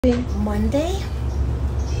Monday,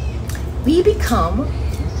 we become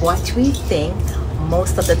what we think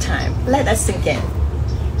most of the time. Let that sink in.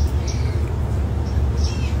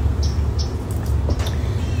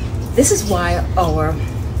 This is why our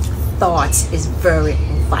thoughts is very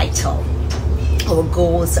vital. Our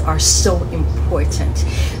goals are so important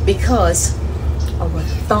because our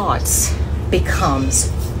thoughts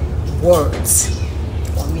becomes words.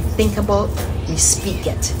 When we think about, we speak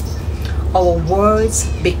it. Our words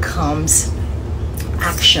becomes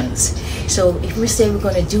actions. So if we say we're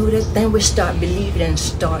going to do it, then we start believing and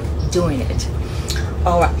start doing it.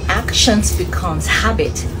 Our actions becomes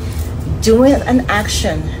habit. Doing an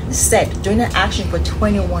action doing an action for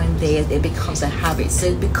 21 days, it becomes a habit. So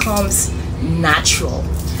it becomes natural.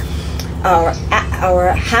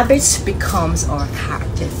 Our habits becomes our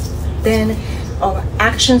character. Then our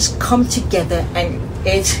actions come together and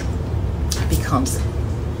it becomes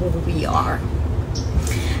who we are.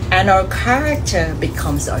 And our character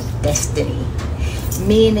becomes our destiny.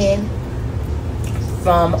 Meaning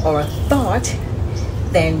from our thought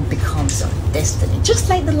then becomes our destiny. Just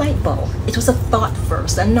like the light bulb. It was a thought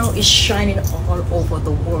first and now it's shining all over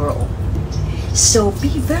the world. So be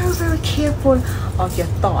very, very careful of your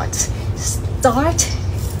thoughts. Start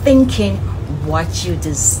thinking what you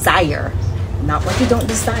desire, not what you don't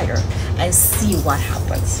desire, and see what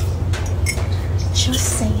happens.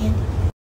 Just saying.